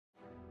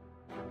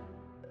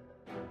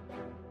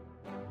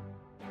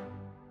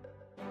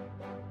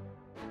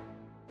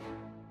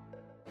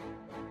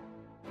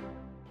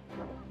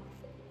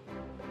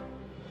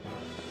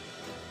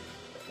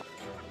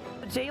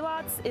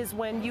JLOTs is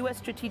when U.S.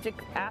 strategic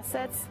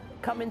assets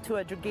come into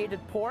a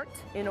drugated port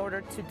in order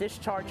to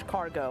discharge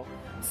cargo.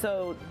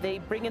 So they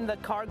bring in the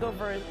cargo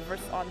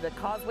on the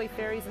causeway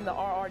ferries and the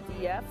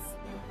RRDFs,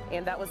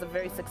 and that was a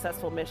very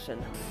successful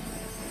mission.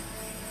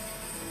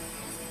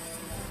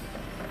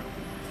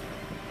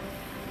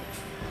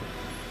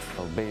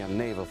 Albanian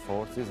naval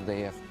forces, they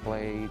have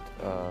played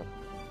an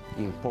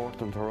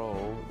important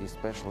role,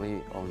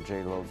 especially on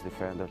JLOT's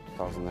Defender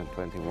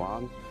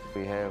 2021.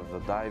 We have the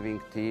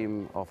diving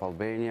team of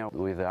Albania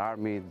with the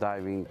Army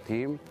diving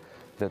team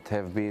that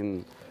have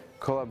been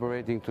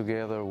collaborating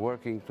together,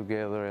 working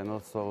together, and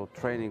also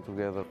training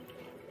together.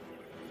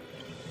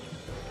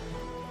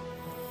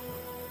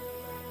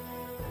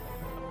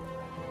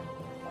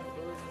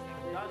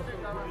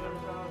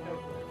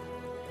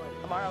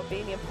 Our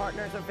Albanian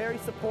partners are very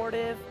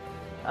supportive.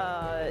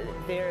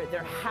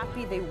 They're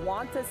happy, they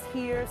want us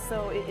here,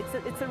 so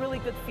it's a really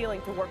good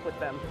feeling to work with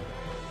them.